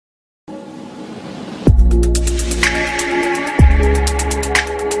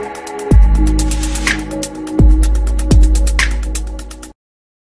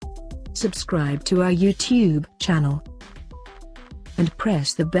subscribe to our YouTube channel and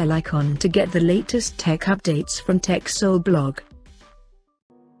press the bell icon to get the latest tech updates from TechSole Blog.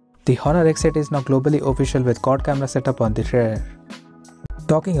 The Honor X8 is now globally official with quad camera setup on the rear.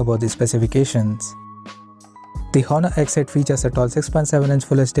 Talking about the specifications, the Honor X8 features a tall 6.7-inch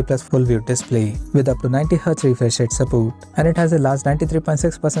Full HD Plus full view display with up to 90Hz refresh rate support, and it has a large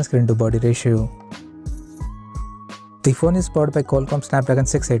 93.6% screen to body ratio. The phone is powered by Qualcomm Snapdragon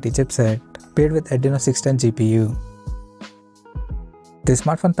 680 chipset paired with Adreno 610 GPU. The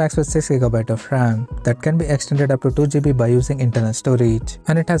smartphone packs with 6GB of RAM that can be extended up to 2GB by using internal storage,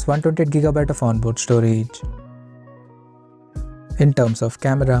 and it has 128GB of onboard storage. In terms of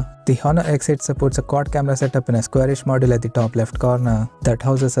camera, the Honor X8 supports a quad camera setup in a squarish module at the top left corner that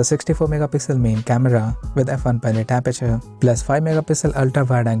houses a 64MP main camera with f1.8 aperture, plus 5MP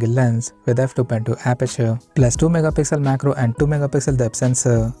ultra-wide angle lens with f2.2 aperture, plus 2MP macro and 2MP depth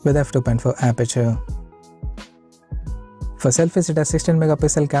sensor with f2.4 aperture. For selfies, it has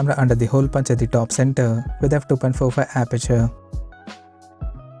 16MP camera under the hole punch at the top center with f2.45 aperture.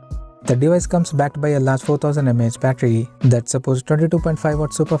 The device comes backed by a large 4000 mAh battery that supports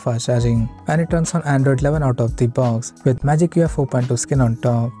 22.5W super fast charging, and it runs on Android 11 out of the box with Magic UI 4.2 skin on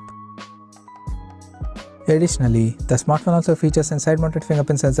top. Additionally, the smartphone also features a side-mounted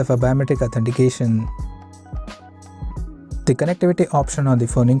fingerprint sensor for biometric authentication. The connectivity option on the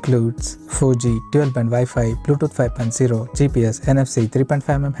phone includes 4G, dual-band Wi-Fi, Bluetooth 5.0, GPS, NFC,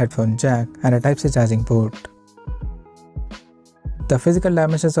 3.5mm headphone jack, and a Type-C charging port. The physical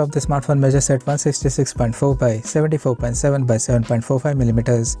dimensions of the smartphone measures at 166.4 by 74.7 by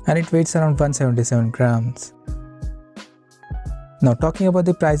 7.45mm, and it weighs around 177 grams. Now talking about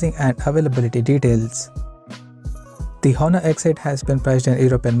the pricing and availability details. The Honor X8 has been priced in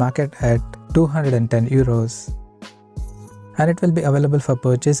European market at €210, and it will be available for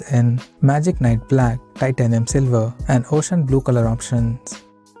purchase in Magic Night Black, Titanium Silver, and Ocean Blue color options.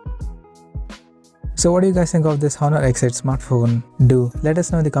 So what do you guys think of this Honor X8 smartphone? Do let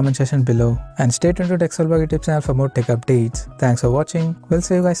us know in the comment section below, and stay tuned to TechSole Blog YouTube channel for more tech updates. Thanks for watching. We'll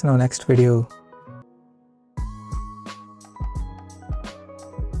see you guys in our next video.